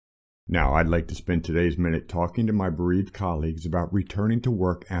Now, I'd like to spend today's minute talking to my bereaved colleagues about returning to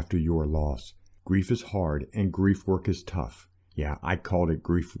work after your loss. Grief is hard and grief work is tough. Yeah, I called it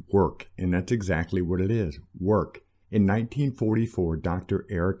grief work, and that's exactly what it is, work. In 1944, Dr.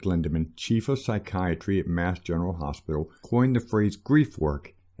 Eric Lindemann, chief of psychiatry at Mass General Hospital, coined the phrase grief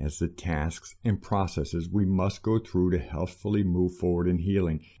work as the tasks and processes we must go through to healthfully move forward in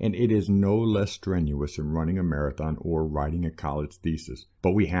healing, and it is no less strenuous than running a marathon or writing a college thesis.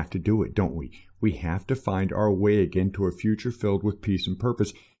 But we have to do it, don't we? We have to find our way again to a future filled with peace and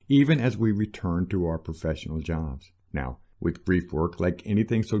purpose, even as we return to our professional jobs. Now, with grief work, like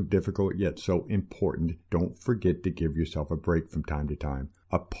anything so difficult yet so important, don't forget to give yourself a break from time to time,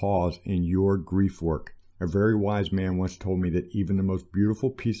 a pause in your grief work. A very wise man once told me that even the most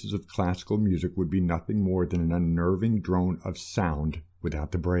beautiful pieces of classical music would be nothing more than an unnerving drone of sound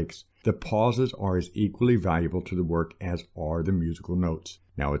without the breaks. The pauses are as equally valuable to the work as are the musical notes.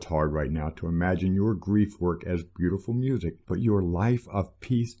 Now, it's hard right now to imagine your grief work as beautiful music, but your life of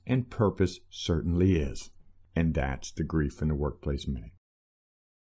peace and purpose certainly is. And that's the Grief in the Workplace Minute.